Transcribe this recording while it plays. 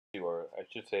2, or I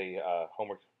should say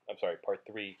part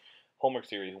 3, homework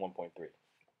series 1.3.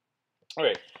 All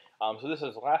right, so this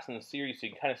is the last in the series, so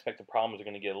you can kind of expect the problems are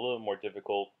going to get a little more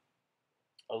difficult,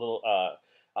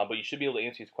 but you should be able to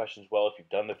answer these questions well if you've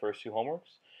done the first 2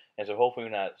 homeworks. And so hopefully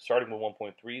you're not starting with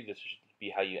 1.3, this should be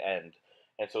how you end.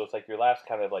 And so it's like your last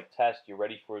kind of like test, you're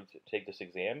ready to take this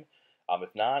exam.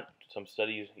 If not, some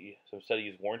study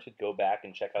is warranted. Go back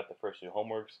and check out the first 2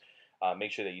 homeworks.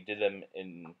 Make sure that you did them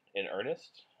in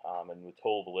earnest and with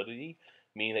total validity,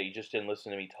 meaning that you just didn't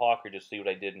listen to me talk or just see what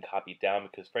I did and copy it down,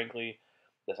 because frankly,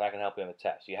 that's not going to help you on the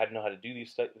test. You have to know how to do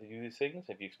these things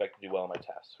if you expect to do well on my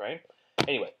tests, right?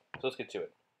 Anyway, so let's get to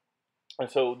it. And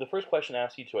so the first question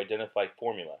asks you to identify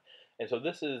formula. And so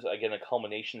this is, again, a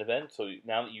culmination event. So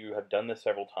now that you have done this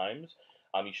several times,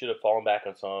 you should have fallen back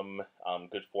on some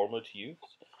good formula to use.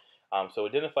 So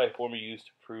identify a formula used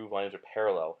to prove lines are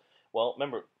parallel. Well,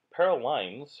 remember, parallel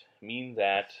lines mean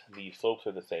that the slopes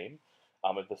are the same.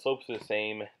 If the slopes are the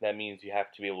same, that means you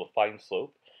have to be able to find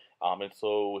slope. And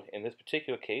so in this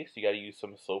particular case, you got to use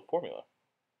some slope formula.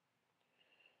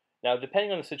 Now,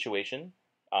 depending on the situation,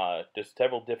 there's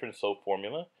several different slope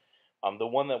formula. The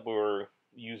one that we're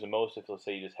using most, if let's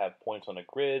say you just have points on a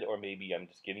grid, or maybe I'm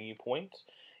just giving you points,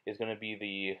 is going to be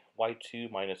the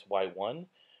y2 minus y1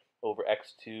 over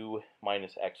x2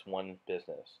 minus x1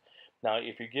 business. Now,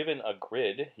 if you're given a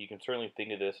grid, you can certainly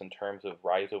think of this in terms of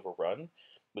rise over run,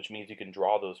 which means you can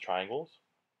draw those triangles,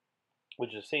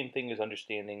 which is the same thing as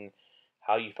understanding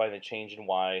how you find the change in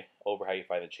y over how you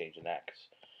find the change in x.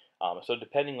 So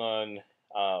depending on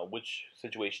which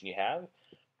situation you have,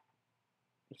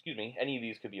 any of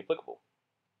these could be applicable.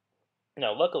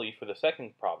 Now, luckily for the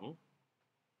second problem,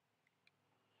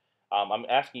 I'm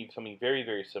asking you something very,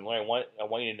 very similar. I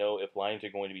want you to know if lines are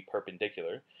going to be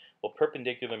perpendicular. Well,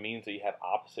 perpendicular means that you have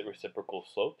opposite reciprocal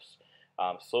slopes.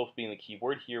 Slopes being the key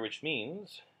word here, which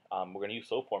means we're going to use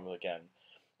slope formula again.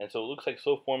 And so it looks like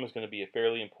slope formula is going to be a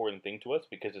fairly important thing to us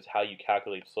because it's how you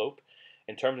calculate slope.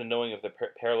 In terms of knowing if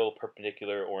they're parallel,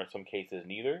 perpendicular, or in some cases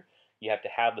neither, you have to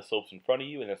have the slopes in front of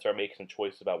you and then start making some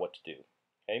choices about what to do.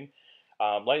 Okay?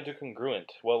 Lines are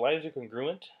congruent. Well, lines are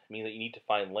congruent mean that you need to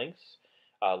find lengths.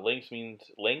 Lengths means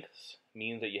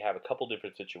that you have a couple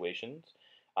different situations.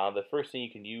 The first thing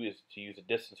you can do is to use a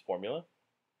distance formula.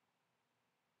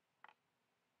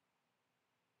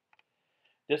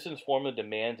 Distance formula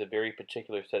demands a very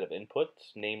particular set of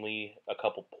inputs, namely a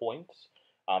couple points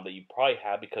that you probably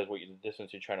have because the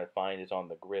distance you're trying to find is on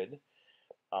the grid.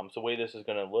 So the way this is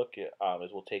going to look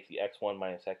is we'll take the x1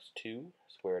 minus x2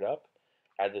 squared up,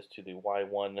 add this to the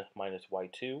y1 minus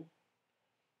y2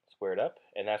 squared up,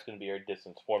 and that's going to be our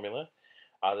distance formula.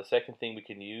 The second thing we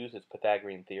can use is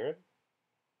Pythagorean theorem.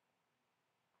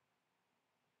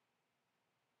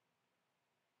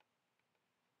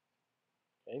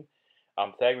 Okay.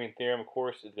 Pythagorean theorem, of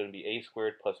course, is going to be a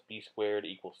squared plus b squared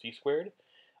equals c squared.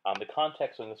 The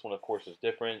context on this one, of course, is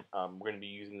different. We're going to be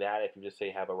using that if you just say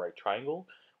have a right triangle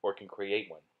or can create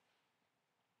one.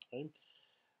 Okay.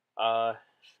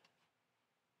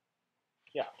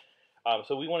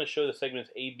 So we want to show the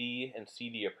segments AB and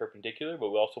CD are perpendicular,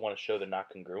 but we also want to show they're not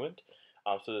congruent.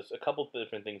 So there's a couple of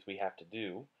different things we have to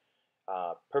do.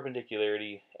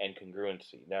 Perpendicularity and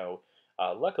congruency. Now,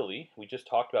 luckily, we just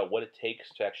talked about what it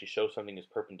takes to actually show something is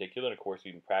perpendicular, and of course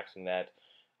we've been practicing that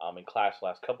in class the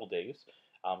last couple days.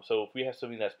 So if we have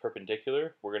something that's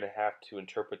perpendicular, we're going to have to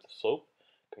interpret the slope.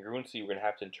 Congruency, we're going to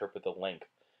have to interpret the length.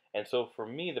 And so for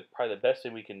me, probably the best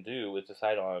thing we can do is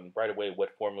decide on right away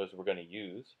what formulas we're going to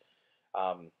use.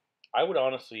 I would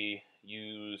honestly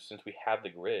use, since we have the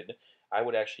grid, I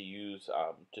would actually use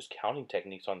just counting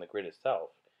techniques on the grid itself.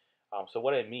 So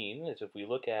what I mean is if we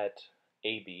look at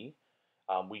AB,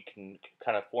 we can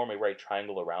kind of form a right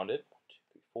triangle around it, 1, 2,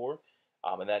 3,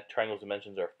 4, and that triangle's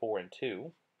dimensions are 4 and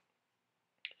 2.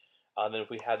 Then if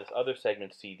we have this other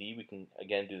segment CD, we can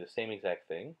again do the same exact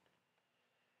thing.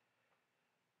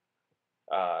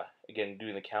 Again,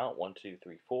 doing the count, 1, 2,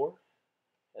 3, 4,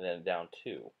 and then down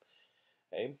 2.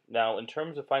 Okay. Now, in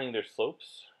terms of finding their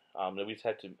slopes, we just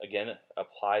have to again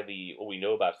apply what we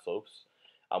know about slopes.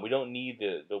 We don't need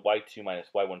the y2 minus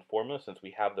y1 formula since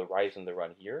we have the rise and the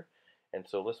run here. And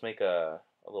so let's make a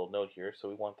little note here. So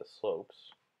we want the slopes.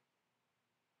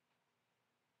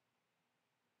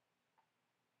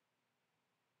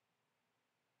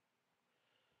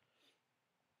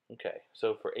 Okay,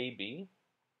 so for AB,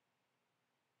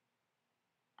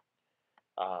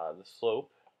 the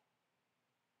slope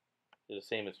is the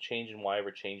same as change in y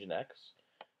over change in x,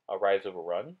 rise over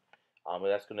run. And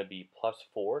that's going to be plus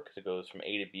 4 because it goes from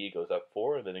A to B, it goes up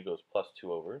 4, and then it goes plus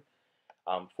 2 over.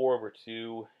 4 over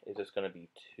 2 is just going to be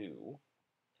 2.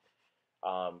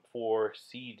 For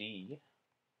CD,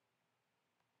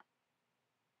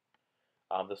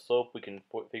 the slope we can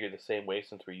figure the same way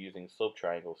since we're using slope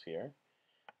triangles here.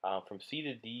 From C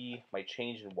to D, my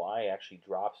change in y actually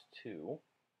drops 2.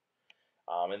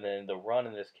 And then the run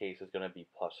in this case is going to be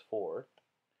plus 4.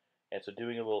 And so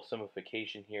doing a little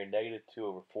simplification here, negative 2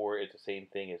 over 4 is the same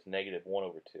thing as negative 1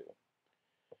 over 2.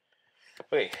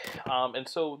 Okay, and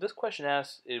so this question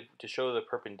asks if to show the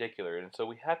perpendicular, and so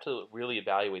we have to really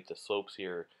evaluate the slopes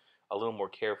here a little more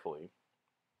carefully.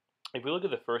 If we look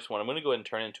at the first one, I'm going to go ahead and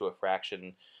turn it into a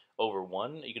fraction over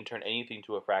 1. You can turn anything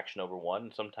to a fraction over 1,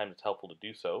 and sometimes it's helpful to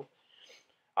do so.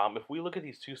 If we look at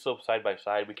these two slopes side by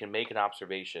side, we can make an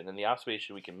observation, and the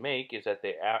observation we can make is that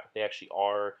they actually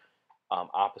are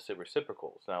opposite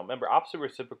reciprocals. Now, remember, opposite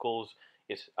reciprocals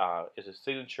is a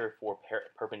signature for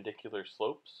perpendicular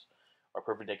slopes or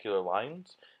perpendicular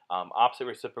lines. Opposite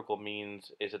reciprocal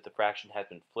means is that the fraction has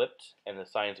been flipped and the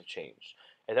signs have changed.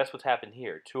 And that's what's happened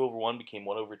here. 2 over 1 became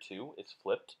 1 over 2. It's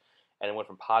flipped, and it went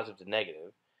from positive to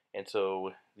negative. And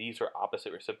so these are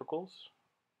opposite reciprocals.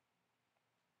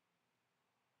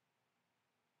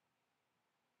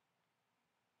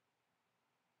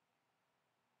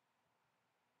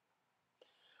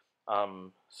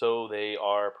 So they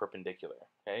are perpendicular,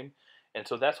 okay? And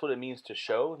so that's what it means to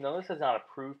show. Now this is not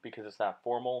a proof because it's not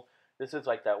formal. This is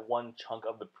like that one chunk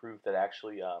of the proof that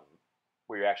actually,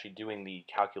 where you're actually doing the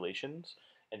calculations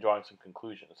and drawing some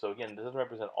conclusions. So again, this doesn't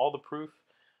represent all the proof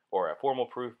or a formal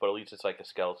proof, but at least it's like a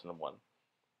skeleton of one.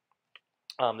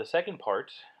 The second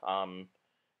part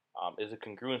is a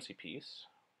congruency piece.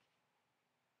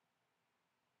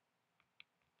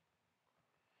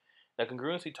 Now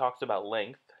congruency talks about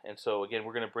length, and so again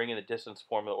we're going to bring in the distance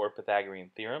formula or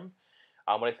Pythagorean theorem.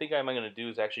 What I think I'm going to do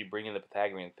is actually bring in the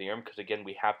Pythagorean theorem because again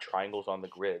we have triangles on the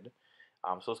grid.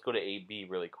 So let's go to AB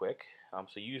really quick.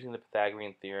 So using the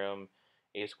Pythagorean theorem,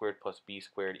 a squared plus b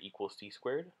squared equals c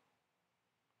squared.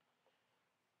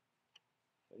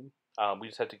 We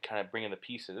just have to kind of bring in the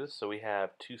pieces. So we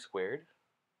have 2 squared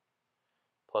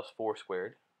plus 4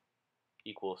 squared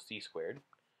equals c squared.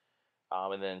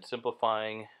 And then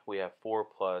simplifying, we have 4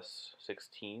 plus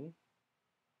 16,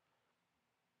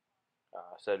 so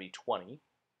that'd be 20.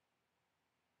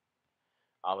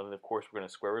 And then of course we're going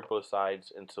to square root both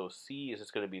sides, and so c is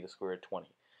just going to be the square root of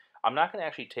 20. I'm not going to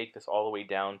actually take this all the way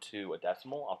down to a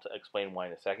decimal. I'll explain why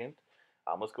in a second.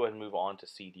 Let's go ahead and move on to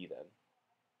CD then.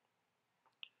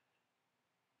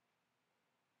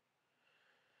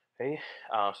 Okay,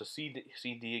 so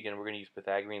CD again, we're going to use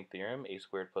Pythagorean theorem, a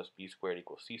squared plus b squared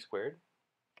equals c squared.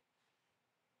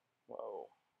 Whoa.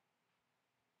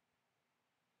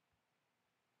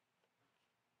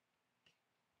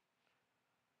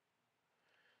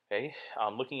 Okay,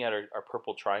 looking at our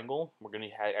purple triangle, we're going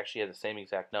to actually have the same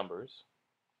exact numbers.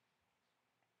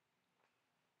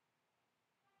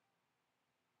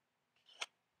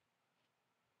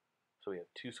 So we have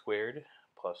 2 squared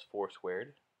plus 4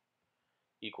 squared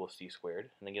equals c squared.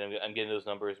 And again, I'm getting those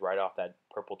numbers right off that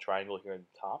purple triangle here at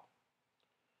the top.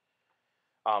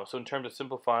 So in terms of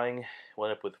simplifying, we'll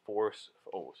end up with 4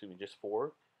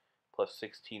 plus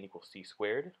 16 equals c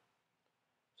squared.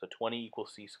 So 20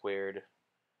 equals c squared.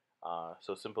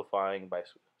 So simplifying by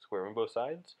squaring both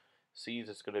sides, c is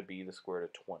just going to be the square root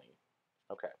of 20.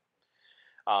 Okay.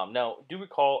 Now, do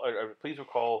recall, or please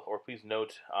recall, or please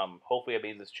note. Hopefully, I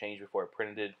made this change before I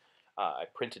printed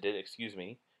it. Excuse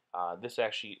me. This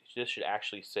should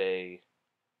actually say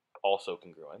also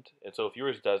congruent. And so, if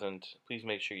yours doesn't, please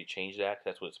make sure you change that. 'Cause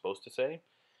that's what it's supposed to say.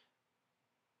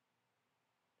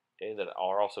 Okay, that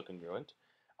are also congruent.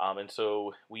 And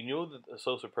so we knew that the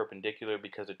slopes are perpendicular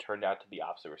because it turned out to be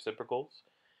opposite reciprocals.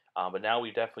 But now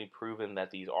we've definitely proven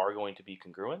that these are going to be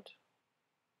congruent.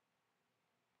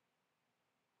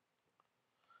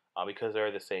 Because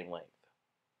they're the same length.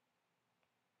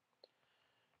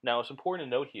 Now it's important to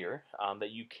note here that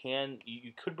you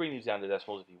could bring these down to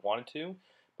decimals if you wanted to,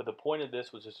 but the point of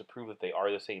this was just to prove that they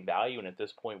are the same value, and at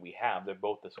this point they're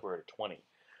both the square root of 20,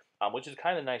 which is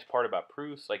kind of a nice part about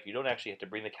proofs. Like you don't actually have to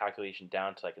bring the calculation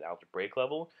down to like an algebraic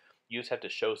level. You just have to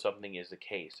show something is the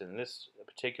case. And in this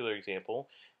particular example,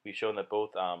 we've shown that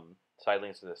both side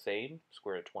lengths are the same,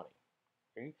 square root of 20.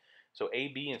 Okay? So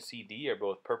AB and CD are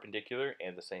both perpendicular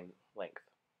and the same length.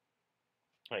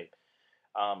 Right.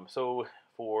 So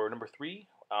for number 3,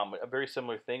 a very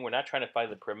similar thing. We're not trying to find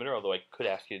the perimeter, although I could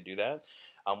ask you to do that.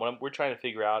 What we're trying to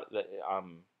figure out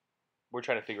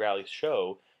at least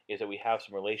show, is that we have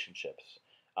some relationships.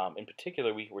 In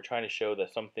particular, we're trying to show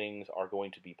that some things are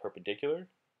going to be perpendicular.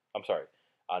 I'm sorry,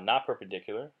 not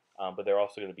perpendicular, but they're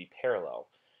also going to be parallel.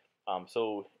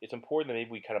 So it's important that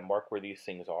maybe we kind of mark where these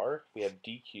things are. We have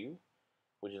DQ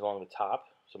which is along the top,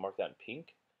 so mark that in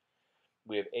pink.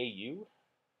 We have AU,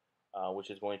 which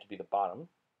is going to be the bottom,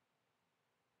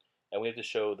 and we have to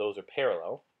show those are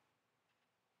parallel.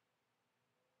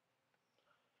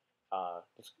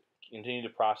 Let's continue to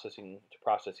process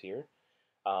here.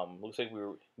 Looks like we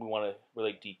want to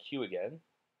relate DQ again,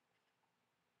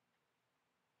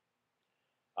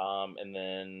 and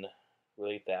then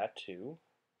relate that to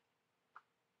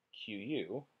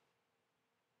QU,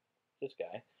 this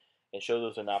guy, and show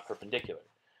those are not perpendicular.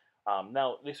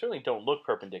 Now, they certainly don't look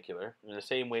perpendicular in the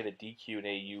same way that DQ and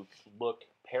AU look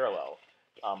parallel.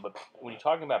 But when you're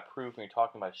talking about proof, when you're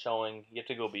talking about showing, you have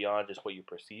to go beyond just what you're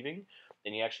perceiving,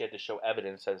 and you actually have to show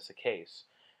evidence that it's the case.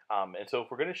 And so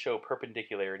if we're going to show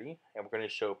perpendicularity, and we're going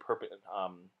to show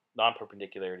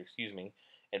non-perpendicularity,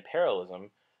 and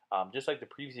parallelism, just like the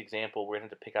previous example, we're going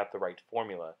to have to pick out the right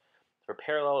formula. For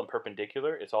parallel and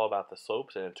perpendicular, it's all about the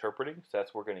slopes and interpreting, so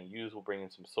that's what we're going to use. We'll bring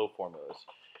in some slope formulas.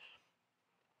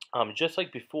 Just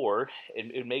like before,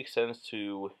 it makes sense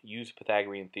to use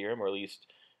Pythagorean theorem, or at least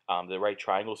the right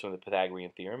triangles from the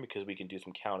Pythagorean theorem, because we can do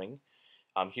some counting.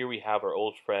 Here we have our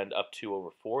old friend up 2 over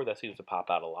 4. That seems to pop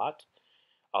out a lot.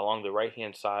 Along the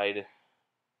right-hand side,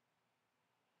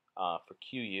 for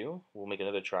QU, we'll make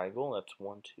another triangle. That's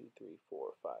 1, 2, 3, 4,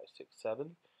 5, 6,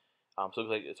 7. So it looks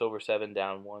like it's over 7,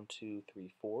 down 1, 2,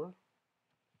 3, 4.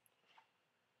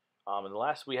 And the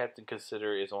last we have to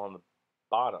consider is on the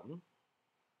bottom.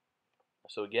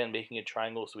 So again, making a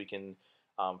triangle so we can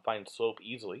find slope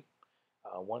easily.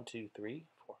 1, 2, 3,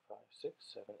 4, 5, 6,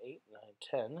 7, 8,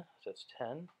 9, 10. So that's 10,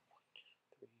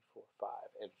 3, 4, 5,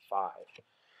 and 5.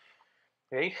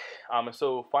 Okay,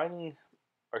 so finding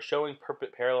or showing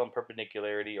parallel and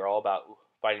perpendicularity are all about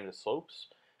finding the slopes.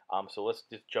 So let's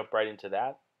just jump right into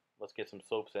that. Let's get some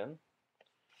slopes in.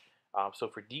 So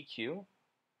for DQ,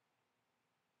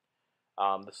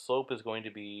 the slope is going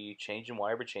to be change in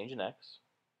y over change in x.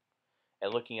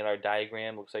 And looking at our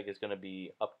diagram, looks like it's going to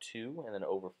be up 2 and then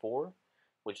over 4,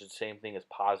 which is the same thing as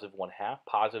positive 1/2.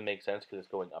 Positive makes sense because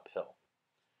it's going uphill.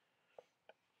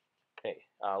 Okay,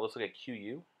 let's look at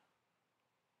QU.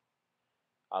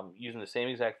 Using the same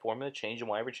exact formula, change in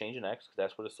y over change in x, because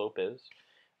that's what a slope is.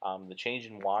 The change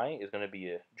in y is going to be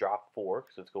a drop 4,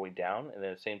 because it's going down, and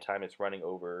then at the same time it's running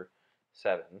over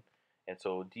 7. And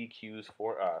so DQ's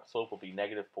slope will be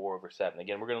negative 4 over 7.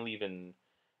 Again, we're going to leave in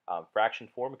fraction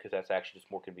form because that's actually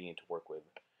just more convenient to work with.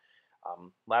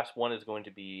 Last one is going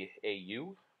to be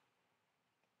AU.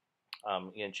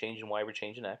 Again, change in y over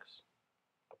change in x.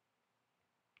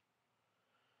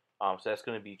 So that's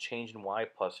going to be change in y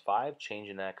plus 5, change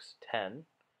in x 10,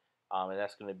 and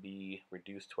that's going to be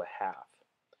reduced to a half.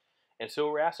 And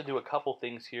so we're asked to do a couple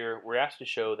things here. We're asked to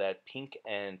show that pink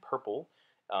and purple,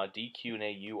 DQ and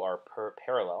AU, are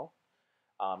parallel.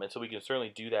 And so we can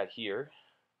certainly do that here.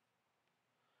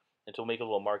 And so we'll make a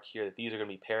little mark here that these are going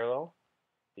to be parallel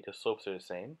because slopes are the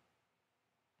same.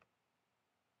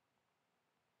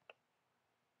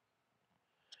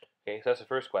 Okay, so that's the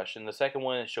first question. The second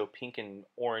one is show pink and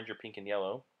orange or pink and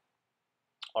yellow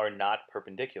are not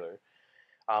perpendicular.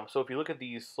 So if you look at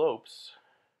these slopes,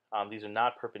 these are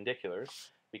not perpendicular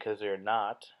because they're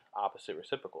not opposite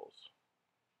reciprocals.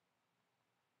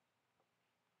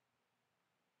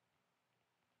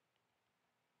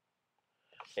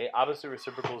 Okay, opposite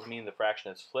reciprocals mean the fraction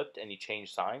is flipped and you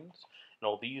change signs. And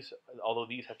although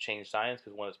these have changed signs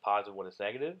because one is positive, one is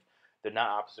negative, they're not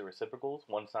opposite reciprocals.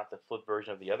 One's not the flipped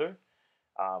version of the other.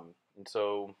 And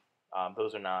so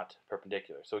those are not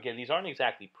perpendicular. So again, these aren't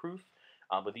exactly proof,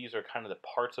 but these are kind of the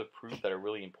parts of proof that are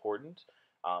really important.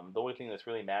 The only thing that's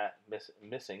really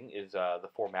missing is the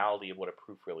formality of what a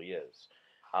proof really is.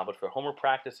 But for homework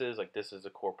practices, like this is a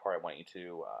core part I want you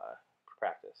to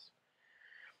practice.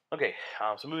 Okay,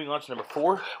 so moving on to number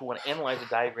 4, we want to analyze the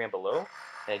diagram below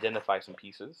and identify some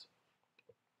pieces.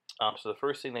 So the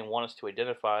first thing they want us to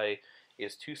identify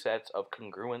is 2 sets of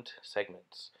congruent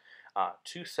segments.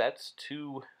 2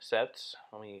 sets,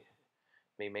 let me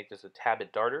make this a tad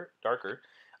bit darker,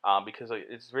 because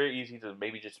it's very easy to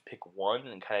maybe just pick one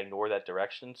and kind of ignore that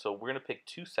direction. So we're going to pick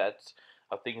 2 sets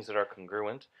of things that are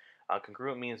congruent.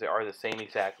 Congruent means they are the same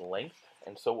exact length,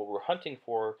 and so what we're hunting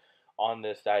for on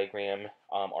this diagram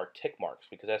are tick marks,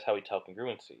 because that's how we tell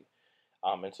congruency.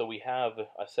 And so we have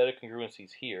a set of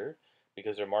congruencies here,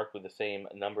 because they're marked with the same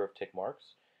number of tick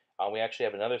marks. We actually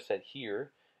have another set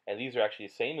here, and these are actually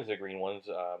the same as the green ones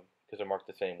because they're marked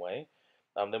the same way.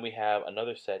 Then we have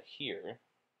another set here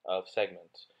of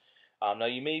segments. Now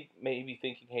you may be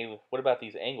thinking, hey, what about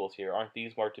these angles here? Aren't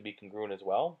these marked to be congruent as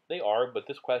well? They are, but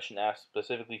this question asks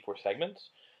specifically for segments,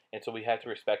 and so we have to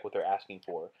respect what they're asking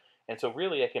for. And so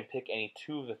really I can pick any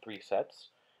 2 of the 3 sets.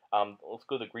 Let's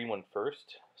go to the green one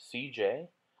first. CJ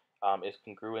is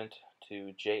congruent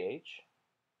to JH.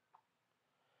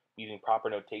 Using proper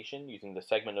notation, using the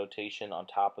segment notation on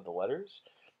top of the letters,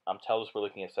 tells us we're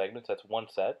looking at segments. That's one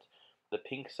set. The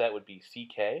pink set would be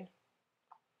CK.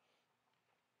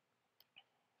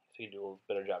 So you do a little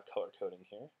better job color coding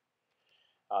here.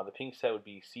 The pink set would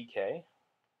be CK,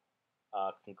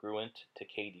 congruent to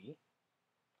KD.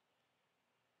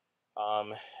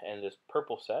 And this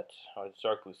purple set, or this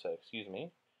dark blue set, excuse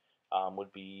me,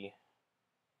 would be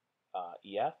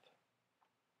EF,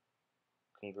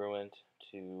 congruent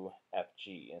to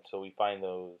FG. And so we find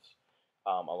those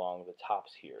along the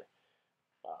tops here.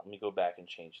 Let me go back and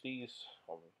change these.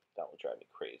 That will drive me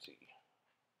crazy.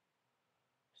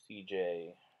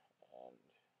 CJ and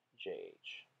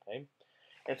JH. Okay.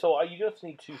 And so you just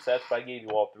need two sets, but I gave you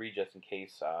all three just in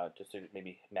case, just to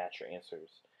maybe match your answers.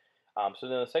 So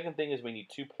then the second thing is we need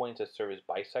 2 points that serve as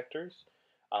bisectors.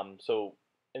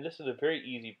 And this is a very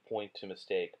easy point to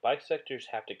mistake. Bisectors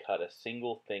have to cut a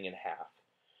single thing in half.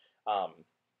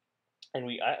 And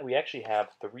we actually have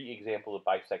 3 examples of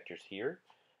bisectors here.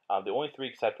 The only 3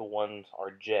 acceptable ones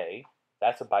are J.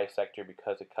 That's a bisector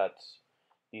because it cuts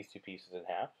these 2 pieces in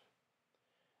half.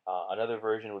 Another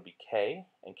version would be K,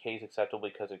 and K is acceptable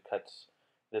because it cuts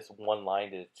this one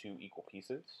line into 2 equal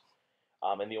pieces.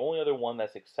 And the only other one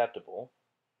that's acceptable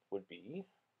would be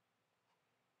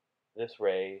this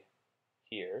ray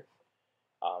here.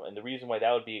 And the reason why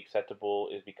that would be acceptable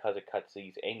is because it cuts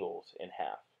these angles in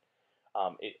half.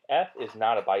 F is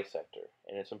not a bisector,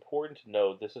 and it's important to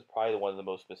note this is probably one of the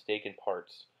most mistaken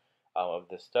parts of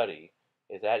this study,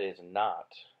 is that is not,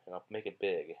 and I'll make it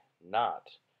big, not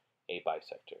a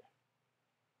bisector.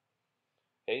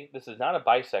 Okay, this is not a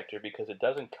bisector because it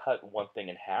doesn't cut one thing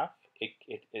in half.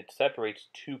 It separates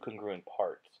 2 congruent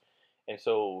parts. And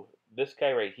so this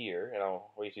guy right here, and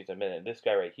I'll erase these in a minute, this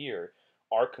guy right here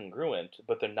are congruent,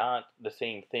 but they're not the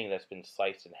same thing that's been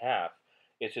sliced in half.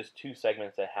 It's just 2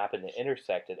 segments that happen to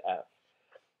intersect at F.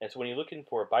 And so when you're looking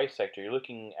for a bisector, you're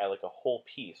looking at like a whole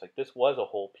piece. Like this was a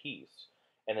whole piece,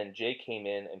 and then J came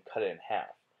in and cut it in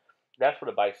half. That's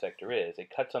what a bisector is. It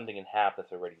cuts something in half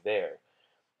that's already there.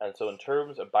 And so in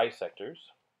terms of bisectors,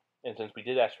 and since we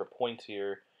did ask for points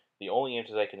here, the only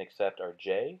answers I can accept are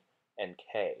J and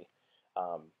K.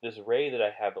 This ray that I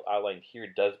have outlined here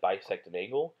does bisect an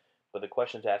angle, but the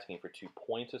question is asking for 2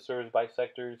 points to serve as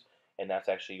bisectors, and that's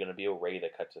actually going to be a ray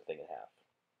that cuts a thing in half.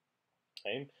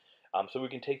 Okay? So we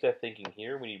can take that thinking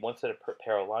here. We need 1 set of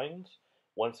parallel lines,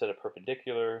 1 set of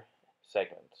perpendicular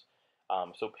segments.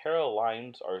 So parallel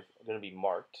lines are going to be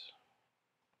marked.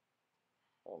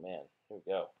 Oh man, here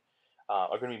we go.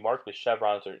 Are going to be marked with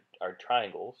chevrons or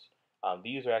triangles.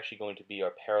 These are actually going to be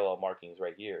our parallel markings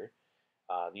right here,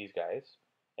 these guys.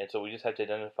 And so we just have to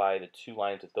identify the 2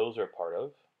 lines that those are a part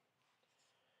of.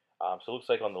 So it looks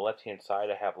like on the left-hand side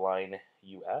I have line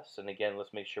US. And again,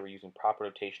 let's make sure we're using proper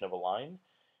notation of a line.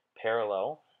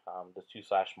 Parallel, the 2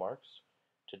 slash marks,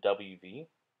 to WV.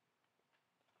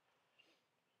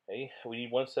 Okay, we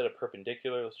need 1 set of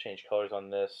perpendicular. Let's change colors on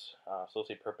this. So let's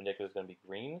say perpendicular is going to be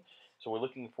green. So we're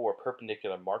looking for a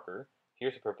perpendicular marker.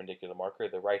 Here's a perpendicular marker,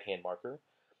 the right-hand marker.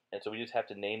 And so we just have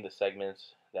to name the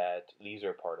segments that these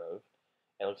are a part of.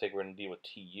 And it looks like we're going to deal with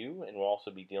TU, and we'll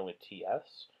also be dealing with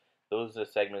TS. Those are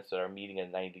the segments that are meeting at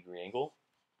a 90-degree angle.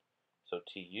 So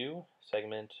TU,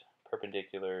 segment,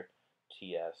 perpendicular,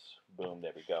 TS, boom,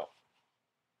 there we go.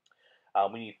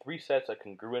 We need 3 sets of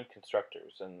congruent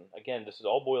constructors. And again, this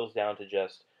all boils down to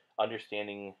just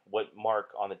understanding what mark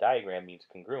on the diagram means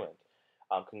congruent.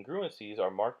 Congruencies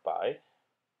are marked by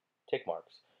tick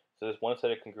marks. So there's 1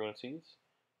 set of congruencies.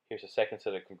 Here's a second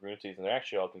set of congruencies, and they're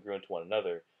actually all congruent to one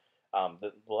another.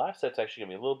 The last set's actually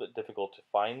going to be a little bit difficult to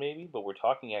find maybe, but we're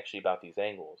talking actually about these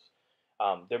angles.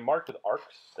 They're marked with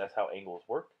arcs. That's how angles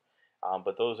work.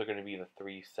 But those are going to be the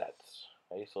 3 sets.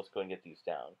 Okay, so let's go and get these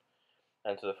down.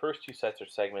 And so the first 2 sets are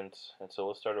segments, and so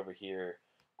let's start over here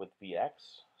with VX.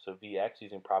 So VX,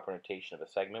 using proper notation of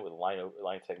a segment with a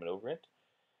line segment over it,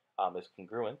 is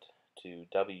congruent to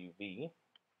WV,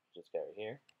 this guy right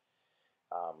here.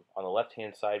 On the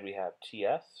left-hand side, we have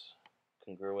TS,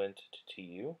 congruent to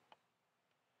TU.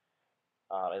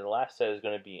 And the last set is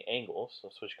going to be angles, so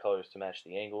switch colors to match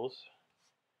the angles.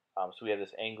 So we have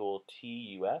this angle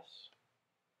TUS,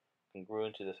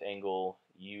 congruent to this angle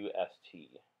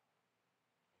UST.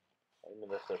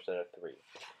 And this is our set of 3.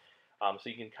 So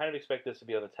you can kind of expect this to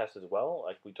be on the test as well.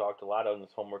 Like we talked a lot on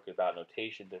this homework about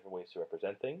notation, different ways to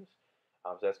represent things.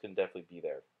 So that's going to definitely be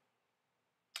there.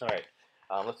 All right,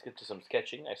 let's get to some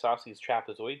sketching. Isosceles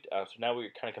trapezoid. So now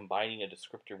we're kind of combining a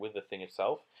descriptor with the thing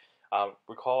itself.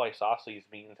 Recall isosceles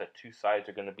means that 2 sides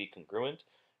are going to be congruent.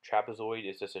 Trapezoid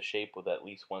is just a shape with at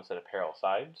least one set of parallel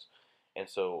sides. And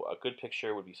so a good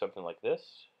picture would be something like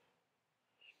this,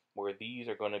 where these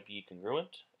are going to be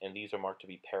congruent and these are marked to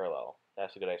be parallel.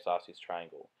 That's a good isosceles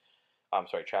triangle. I'm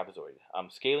sorry, trapezoid.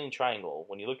 Scaling triangle.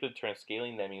 When you look at the term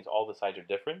scaling, that means all the sides are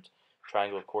different.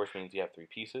 Triangle, of course, means you have 3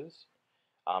 pieces.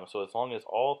 So as long as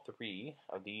all 3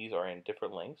 of these are in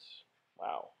different lengths,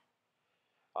 wow,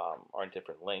 are in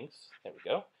different lengths, there we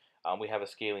go. We have a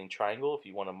scaling triangle. If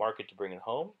you want to mark it to bring it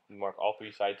home, you mark all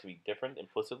 3 sides to be different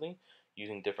implicitly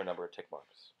using different number of tick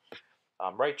marks.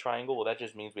 Right triangle, well, that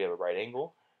just means we have a right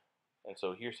angle. And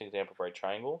so here's an example of right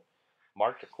triangle.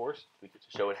 Marked, of course, to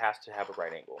show it has to have a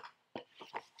right angle.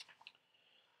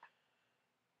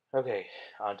 Okay,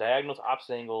 diagonals,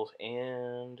 opposite angles,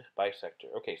 and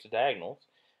bisector. Okay, so diagonals.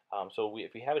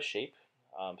 If we have a shape,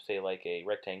 say like a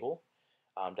rectangle,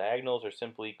 diagonals are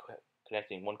simply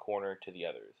connecting one corner to the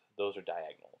others. Those are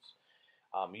diagonals.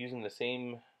 Using the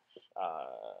same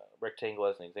rectangle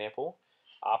as an example,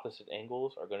 opposite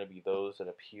angles are going to be those that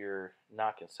appear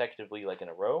not consecutively like in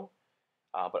a row,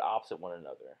 but opposite one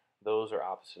another. Those are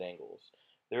opposite angles.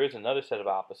 There is another set of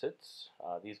opposites,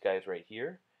 these guys right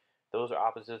here. Those are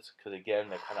opposites because, again,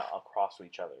 they're kind of across to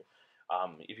each other.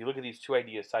 If you look at these 2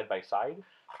 ideas side by side,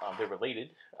 they're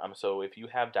related. So if you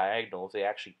have diagonals, they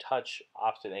actually touch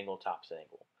opposite angle to opposite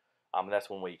angle. And that's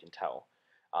one way you can tell.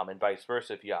 And vice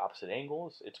versa, if you have opposite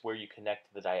angles, it's where you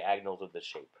connect the diagonals of the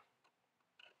shape.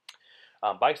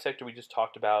 Bisector we just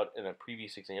talked about in a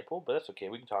previous example, but that's okay.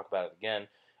 We can talk about it again.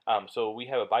 So we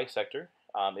have a bisector.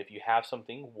 If you have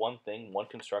something, one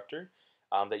constructor,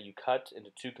 that you cut into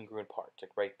 2 congruent parts,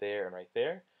 like right there and right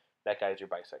there, that guy's your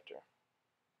bisector.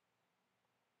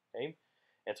 Okay?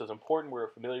 And so it's important we're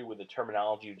familiar with the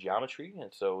terminology of geometry,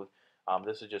 and so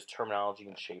this is just terminology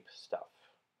and shape stuff.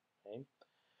 Okay?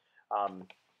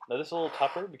 Now this is a little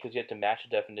tougher because you have to match the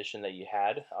definition that you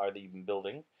had or that you've been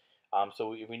building.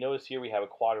 So if we notice here we have a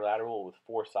quadrilateral with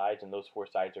 4 sides, and those 4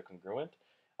 sides are congruent,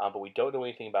 but we don't know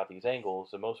anything about these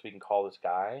angles. The most we can call this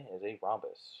guy is a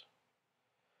rhombus.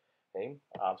 Okay,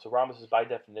 so rhombuses by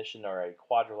definition are a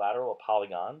quadrilateral, a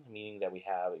polygon, meaning that we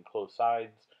have enclosed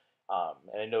sides.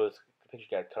 And I know this picture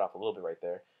got cut off a little bit right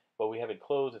there, but we have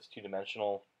enclosed, it's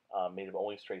 2-dimensional, made of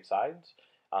only straight sides,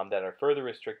 that are further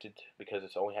restricted because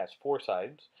it only has 4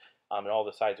 sides, and all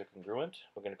the sides are congruent.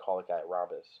 We're going to call it a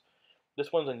rhombus.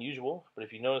 This one's unusual, but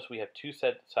if you notice we have 2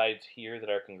 sides here that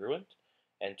are congruent,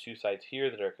 and 2 sides here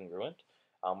that are congruent.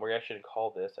 We're actually going to call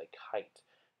this a kite.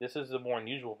 This is the more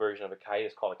unusual version of a kite.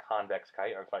 It's called a convex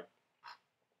kite, or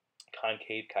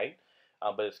concave kite,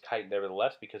 but it's kite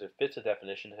nevertheless because it fits the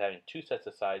definition of having 2 sets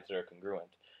of sides that are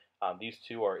congruent. These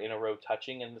 2 are in a row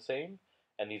touching in the same,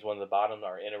 and these ones at the bottom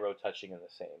are in a row touching in the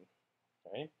same.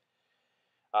 All right.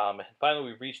 Finally,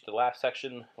 we've reached the last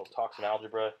section. We'll talk some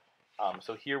algebra.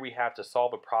 So here we have to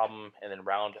solve a problem and then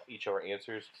round each of our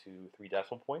answers to 3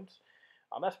 decimal points.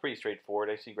 That's pretty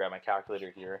straightforward. I see grab my calculator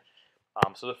here.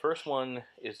 So the first one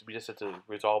is we just have to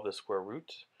resolve the square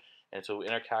root. And so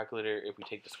in our calculator, if we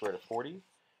take the square root of 40,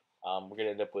 we're going to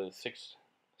end up with 6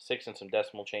 and some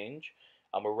decimal change.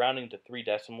 We're rounding to 3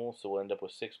 decimals, so we'll end up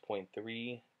with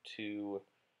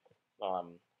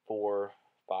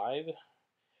 6.3245.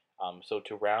 So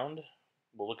to round,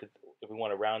 we'll look at, if we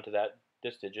want to round to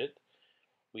this digit,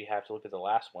 we have to look at the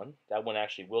last one. That one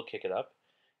actually will kick it up.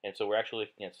 And so we're actually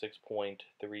looking at 6.325.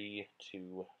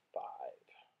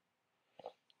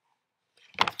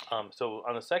 So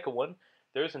on the second one,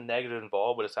 there's a negative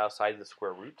involved, but it's outside the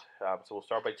square root. So we'll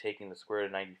start by taking the square root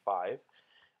of 95,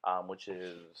 which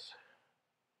is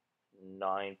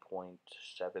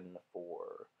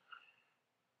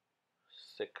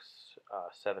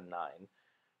 9.74679.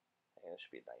 And it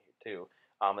should be a 9 here too.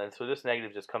 And so this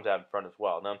negative just comes out in front as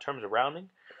well. Now in terms of rounding,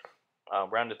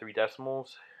 round to 3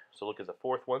 decimals. So look at the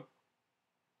fourth one.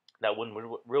 That one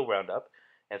will round up.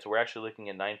 And so we're actually looking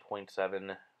at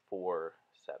 9.747.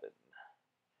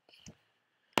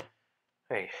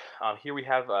 Okay, here we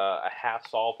have a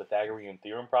half-solved Pythagorean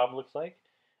theorem problem, looks like.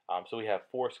 So we have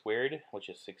 4 squared, which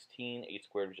is 16, 8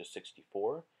 squared, which is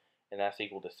 64, and that's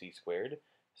equal to c squared.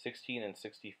 16 and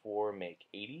 64 make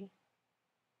 80.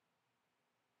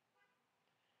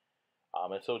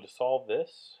 And so to solve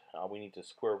this, we need to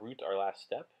square root our last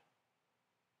step.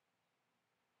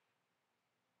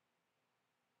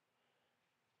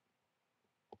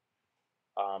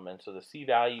 And so the c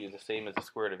value is the same as the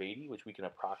square root of 80, which we can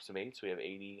approximate. So we have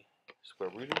 80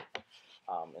 square rooted.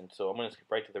 And so I'm going to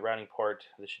skip right to the rounding part.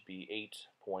 This should be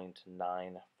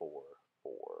 8.944.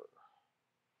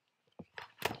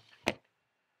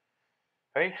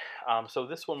 Alright, so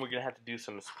this one we're going to have to do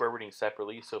some square rooting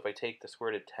separately. So if I take the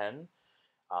square root of 10,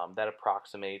 That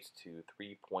approximates to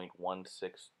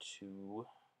 3.162.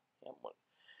 Yeah,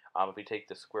 if we take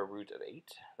the square root of 8,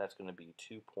 that's going to be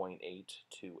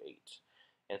 2.828.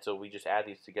 And so we just add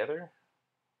these together.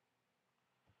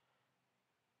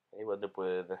 Okay, we'll end up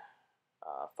with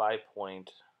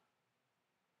 5.990.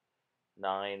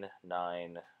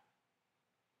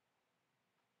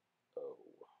 There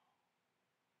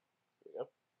we go.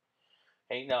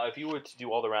 Hey, now if you were to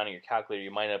do all the rounding in your calculator,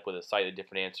 you might end up with a slightly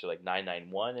different answer like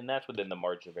 991, and that's within the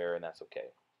margin of error, and that's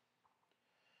okay.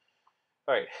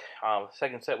 All right,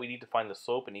 second set, we need to find the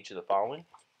slope in each of the following.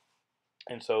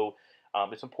 And so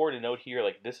it's important to note here,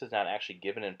 like this is not actually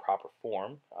given in proper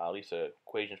form, at least an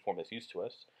equation form that's used to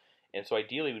us. And so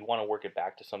ideally we'd want to work it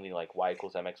back to something like y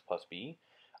equals mx plus b.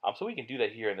 So we can do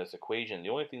that here in this equation. The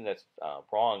only thing that's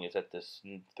wrong is that this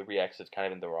 3x is kind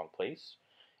of in the wrong place.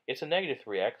 It's a negative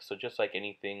 3x, so just like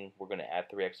anything, we're going to add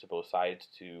 3x to both sides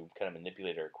to kind of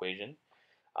manipulate our equation.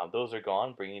 Those are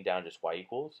gone, bringing down just y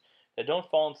equals. Now don't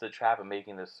fall into the trap of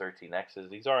making this 13x's.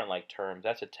 These aren't like terms.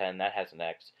 That's a 10, that has an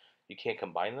x. You can't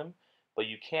combine them, but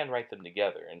you can write them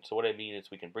together. And so what I mean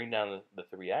is we can bring down the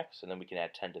 3x, and then we can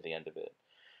add 10 to the end of it.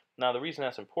 Now the reason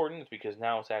that's important is because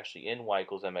now it's actually in y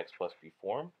equals mx plus b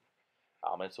form.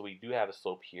 And so we do have a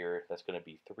slope here that's going to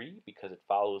be 3 because it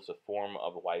follows the form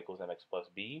of y equals mx plus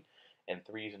b, and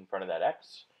 3 is in front of that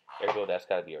x. Ergo, that's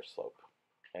got to be our slope.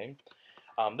 Okay.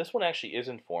 This one actually is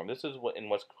in form. This is in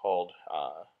what's called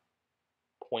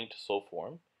point slope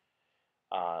form.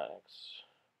 X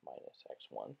minus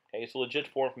x1. Okay, it's a legit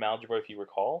form from algebra if you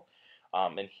recall.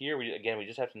 And here, we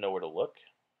just have to know where to look.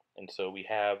 And so we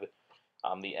have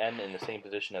the n in the same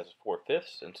position as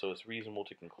 4/5, and so it's reasonable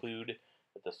to conclude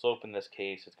that the slope in this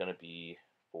case is going to be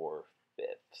 4/5.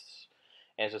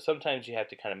 And so sometimes you have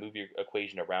to kind of move your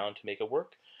equation around to make it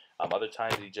work. Other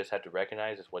times you just have to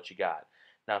recognize it's what you got.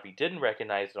 Now if you didn't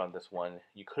recognize it on this one,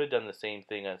 you could have done the same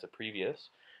thing as the previous,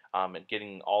 and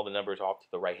getting all the numbers off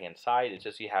to the right hand side. It's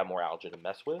just you have more algebra to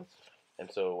mess with. And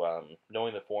so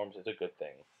knowing the forms is a good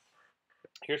thing.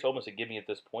 Here's almost a gimme at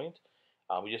this point.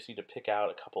 We just need to pick out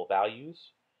a couple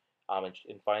values and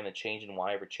find the change in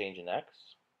y over change in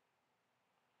x.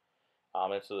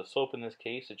 And so the slope in this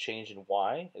case, the change in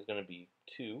y, is going to be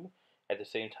 2. At the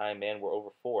same time, man, we're over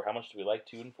 4. How much do we like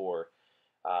 2 and 4?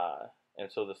 And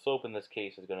so the slope in this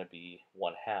case is going to be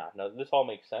 1/2. Now this all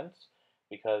makes sense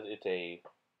because it's a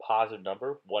positive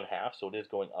number, 1/2, so it is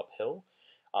going uphill.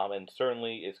 And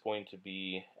certainly it's going to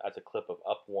be as a clip of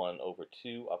up 1 over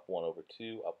 2, up 1 over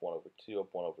 2, up 1 over 2,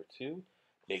 up 1 over 2,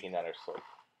 making that our slope.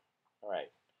 All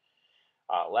right.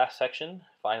 Last section,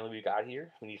 finally we got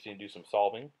here. We need to do some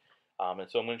solving. And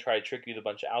so I'm going to try to trick you with a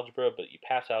bunch of algebra, but you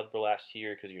passed algebra last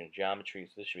year because you're in geometry,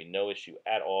 so this should be no issue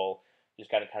at all. You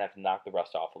just got to kind of have to knock the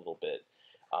rust off a little bit.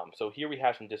 So here we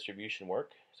have some distribution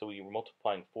work. So we were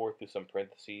multiplying 4 through some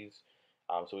parentheses.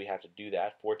 So we have to do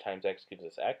that. 4 times x gives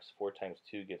us x. 4 times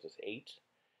 2 gives us 8.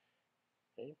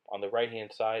 Okay. On the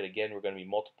right-hand side, again, we're going to be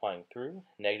multiplying through.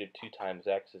 Negative 2 times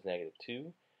x is negative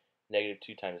 2. Negative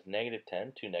 2 times negative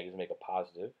 10. 2 negatives make a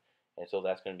positive. And so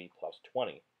that's going to be plus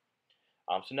 20.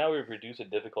 So now we've reduced the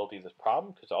difficulty of this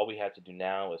problem because all we have to do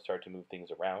now is start to move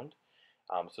things around.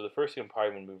 So the first thing I'm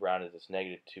probably going to move around is this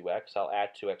negative 2x. I'll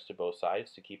add 2x to both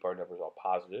sides to keep our numbers all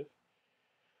positive.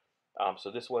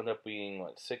 So this will end up being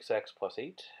what, 6x plus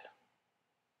 8.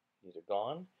 These are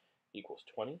gone. Equals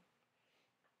 20.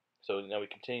 So now we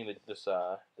continue this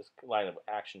line of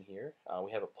action here.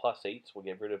 We have a plus 8, so we'll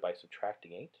get rid of it by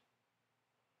subtracting 8.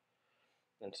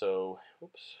 And so,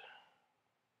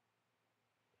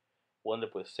 we'll end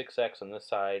up with 6x on this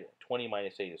side. 20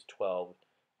 minus 8 is 12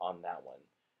 on that one.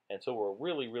 And so we're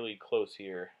really, really close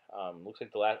here. Looks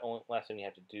like the last thing you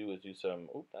have to do is do some,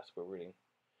 that's square rooting.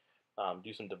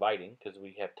 Do some dividing because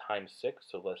we have times 6,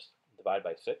 so let's divide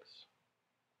by 6.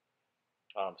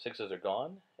 6's are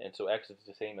gone, and so x is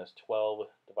the same as 12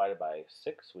 divided by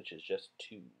 6, which is just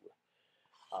 2.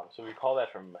 So recall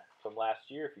that from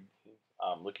last year. If you're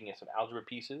looking at some algebra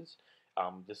pieces,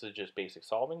 this is just basic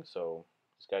solving, so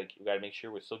we got to make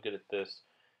sure we're still good at this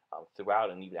throughout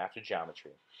and even after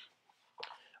geometry.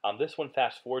 This one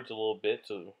fast forwards a little bit,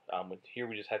 so here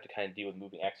we just have to kind of deal with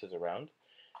moving x's around.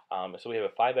 So we have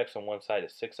a 5x on one side, a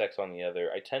 6x on the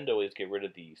other. I tend to always get rid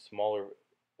of the smaller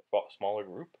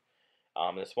group.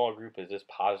 And the smaller group is this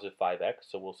positive 5x,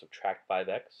 so we'll subtract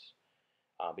 5x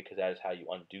because that is how you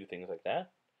undo things like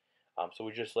that. So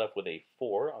we're just left with a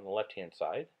 4 on the left-hand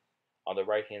side. On the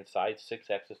right-hand side,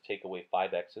 6x's take away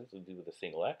 5x's. We'll do with a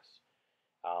single x.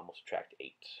 We'll subtract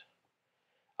 8.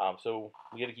 So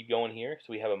we got to keep going here.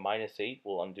 So we have a minus 8.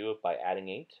 We'll undo it by adding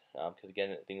 8 because,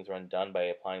 again, things are undone by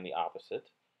applying the opposite.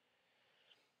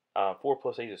 4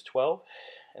 plus 8 is 12,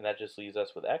 and that just leaves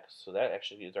us with x, so that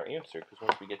actually is our answer, because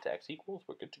once we get to x equals,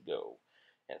 we're good to go.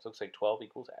 And it looks like 12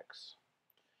 equals x.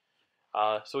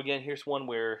 So again, here's one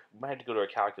where we might have to go to our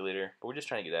calculator, but we're just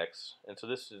trying to get x. And so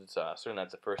this is certainly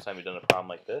not the first time we've done a problem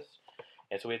like this.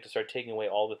 And so we have to start taking away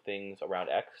all the things around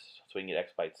x, so we can get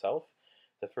x by itself.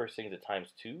 The first thing is a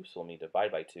times 2, so let me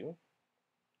divide by 2.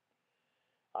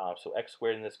 So x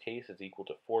squared in this case is equal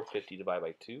to 450 divided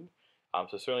by 2.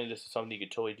 So certainly this is something you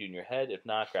could totally do in your head. If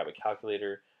not, grab a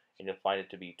calculator, and you'll find it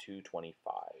to be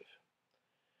 225.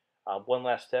 One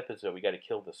last step is that we got to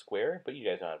kill the square, but you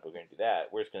guys know how we're going to do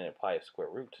that. We're just going to apply a square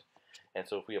root. And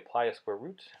so if we apply a square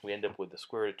root, we end up with the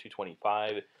square root of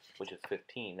 225, which is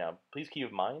 15. Now, please keep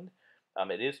in mind,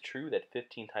 it is true that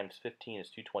 15 times 15 is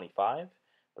 225,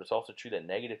 but it's also true that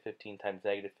negative 15 times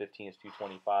negative 15 is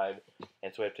 225,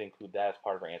 and so we have to include that as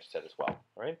part of our answer set as well.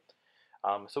 All right?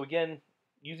 So again,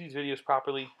 use these videos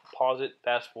properly, pause it,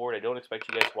 fast forward. I don't expect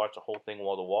you guys to watch the whole thing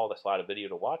wall to wall. That's a lot of video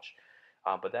to watch.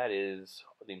 But that is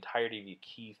the entirety of the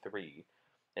key 3.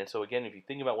 And so again, if you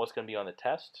think about what's going to be on the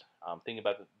test, think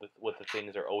about what the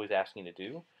things are always asking you to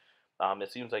do.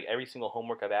 It seems like every single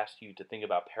homework I've asked you to think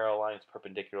about parallel lines,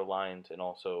 perpendicular lines, and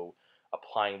also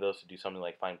applying those to do something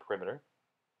like find perimeter.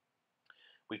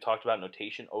 We've talked about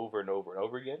notation over and over and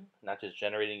over again, not just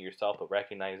generating it yourself, but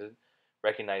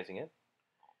recognizing it.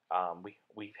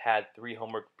 We've had 3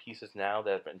 homework pieces now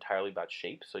that are entirely about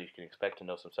shapes, so you can expect to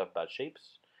know some stuff about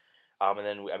shapes. And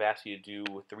then I've asked you to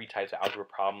do 3 types of algebra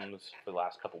problems for the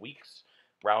last couple weeks: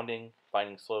 rounding,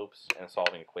 finding slopes, and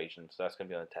solving equations. So that's going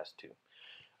to be on the test too.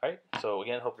 All right. So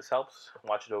again, hope this helps.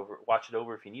 Watch it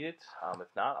over if you need it. If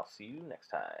not, I'll see you next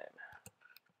time.